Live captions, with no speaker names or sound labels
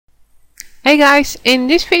Hey guys, in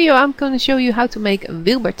this video I'm going to show you how to make a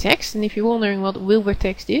Wilber text. And if you're wondering what Wilber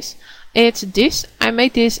text is, it's this. I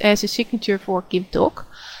made this as a signature for GIMP doc,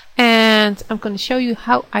 and I'm going to show you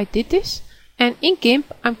how I did this. And in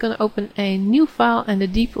GIMP I'm going to open a new file, and the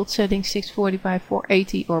default setting 640 by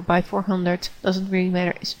 480 or by 400, doesn't really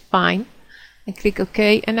matter, is fine. And click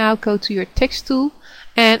OK, and now go to your text tool,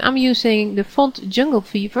 and I'm using the font Jungle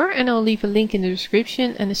Fever, and I'll leave a link in the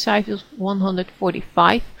description, and the size is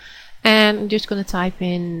 145. And I'm just going to type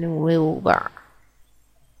in Wilber,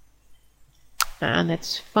 and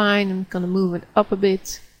that's fine. I'm going to move it up a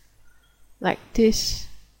bit like this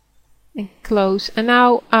and close. And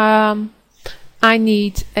now I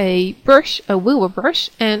need a brush, a Wilber brush,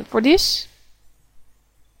 and for this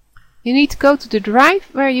you need to go to the drive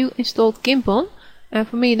where you installed GIMP on. And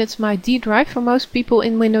for me that's my D drive. For most people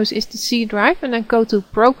in Windows is the C drive. And then go to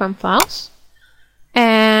Program Files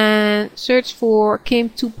and search for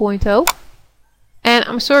GIMP 2.0. And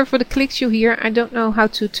I'm sorry for the clicks you hear. I don't know how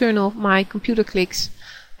to turn off my computer clicks,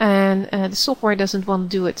 and the software doesn't want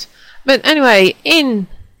to do it. But anyway, in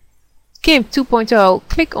GIMP 2.0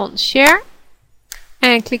 click on Share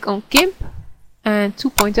and click on GIMP and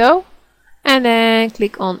 2.0, and then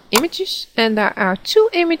click on Images, and there are two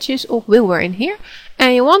images of Wilber in here,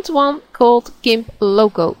 and you want one called GIMP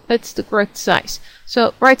logo. That's the correct size.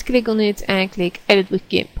 So right click on it and click Edit with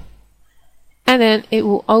GIMP, and then it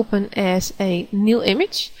will open as a new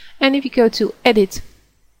image. And if you go to Edit,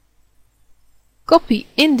 Copy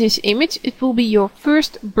in this image, it will be your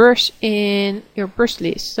first brush in your brush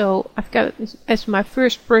list. So I've got it as my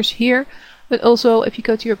first brush here, but also if you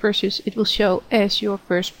go to your brushes it will show as your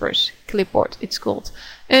first brush, clipboard it's called.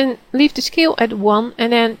 And leave the scale at 1,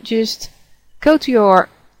 and then just go to your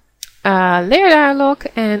layer dialog,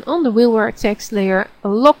 and on the Wilber text layer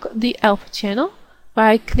lock the alpha channel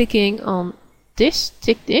by clicking on this,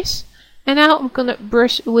 tick this, and now I'm gonna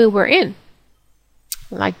brush Wilber in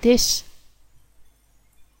like this.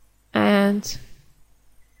 And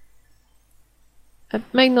it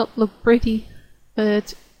may not look pretty,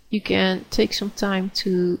 but you can take some time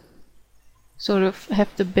to sort of have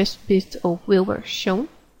the best bit of Wilber shown.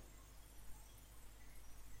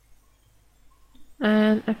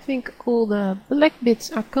 And I think all the black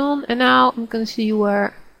bits are gone, and now I'm gonna see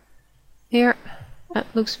where here that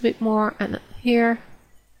looks a bit more, and here,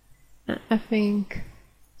 and I think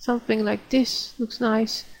something like this looks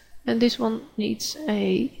nice, and this one needs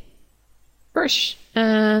a brush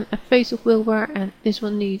and a face of Wilber, and this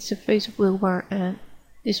one needs a face of Wilber, and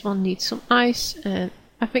this one needs some eyes, and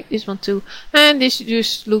I think this one too, and this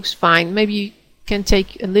just looks fine. Maybe you can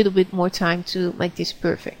take a little bit more time to make this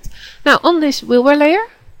perfect. Now on this Wilber layer,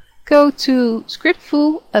 go to Script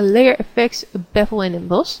Tool, Layer Effects, Bevel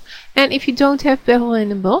Emboss, and if you don't have Bevel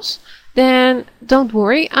Emboss, then don't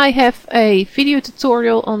worry, I have a video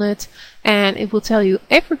tutorial on it, and it will tell you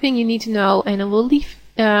everything you need to know, and I will leave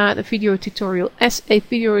the video tutorial as a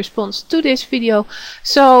video response to this video,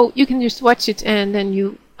 so you can just watch it and then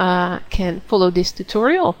you can follow this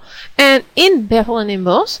tutorial. And in Bevel and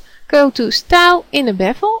Emboss, go to Style in a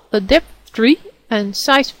Bevel, a depth 3 and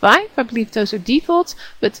size 5, I believe those are defaults,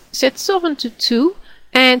 but set soften to 2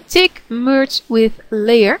 and tick Merge with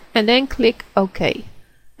Layer, and then click OK.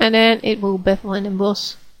 And then it will bevel and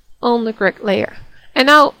emboss on the correct layer. And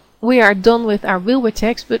now we are done with our Wilber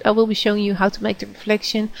text, but I will be showing you how to make the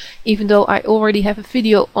reflection, even though I already have a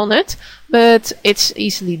video on it, but it's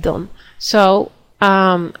easily done. So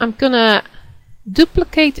I'm gonna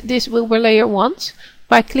duplicate this Wilber layer once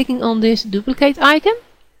by clicking on this duplicate icon,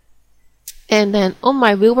 and then on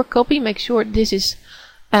my Wilber copy, make sure this is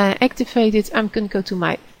activated. I'm gonna go to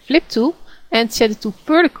my flip tool and set it to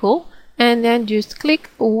vertical, and then just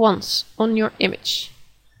click once on your image,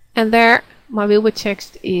 and there my Wilber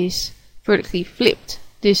text is vertically flipped,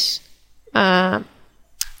 this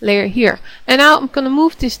layer here. And now I'm gonna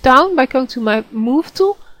move this down by going to my move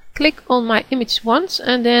tool, click on my image once,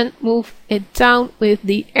 and then move it down with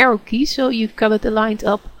the arrow key, so you've got it aligned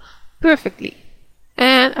up perfectly.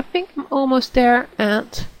 And I think I'm almost there,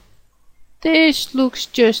 and this looks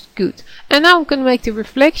just good. And now I'm gonna make the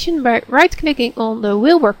reflection by right clicking on the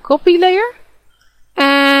Wilber copy layer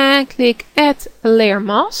and click Add Layer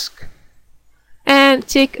Mask, and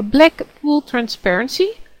tick Black Full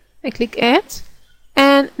Transparency and click Add.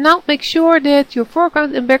 And now make sure that your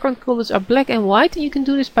foreground and background colors are black and white, and you can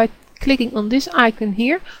do this by clicking on this icon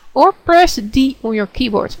here or press D on your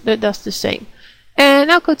keyboard, that does the same. And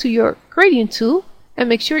now go to your gradient tool and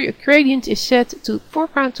make sure your gradient is set to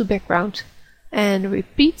foreground to background, and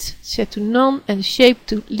repeat, set to none, and shape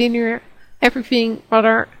to linear, everything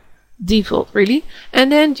other default really.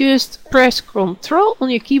 And then just press Ctrl on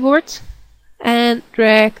your keyboard and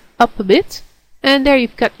drag up a bit, and there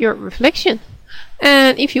you've got your reflection.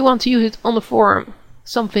 And if you want to use it on the form,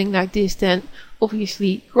 something like this, then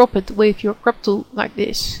obviously crop it with your crop tool like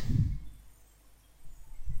this.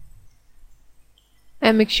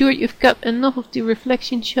 And make sure you've got enough of the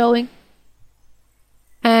reflection showing.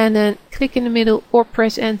 And then click in the middle or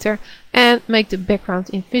press enter and make the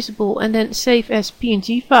background invisible, and then save as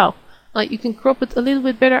PNG file. You can crop it a little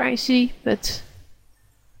bit better, I see, but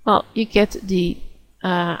well, you get the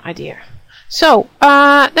idea. So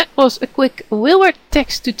that was a quick Wilber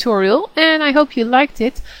text tutorial, and I hope you liked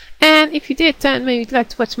it. And if you did, then maybe you'd like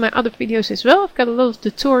to watch my other videos as well. I've got a lot of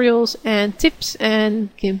tutorials and tips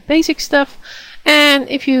and GIMP basic stuff. And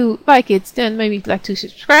if you like it, then maybe you'd like to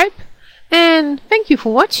subscribe. And thank you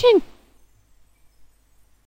for watching.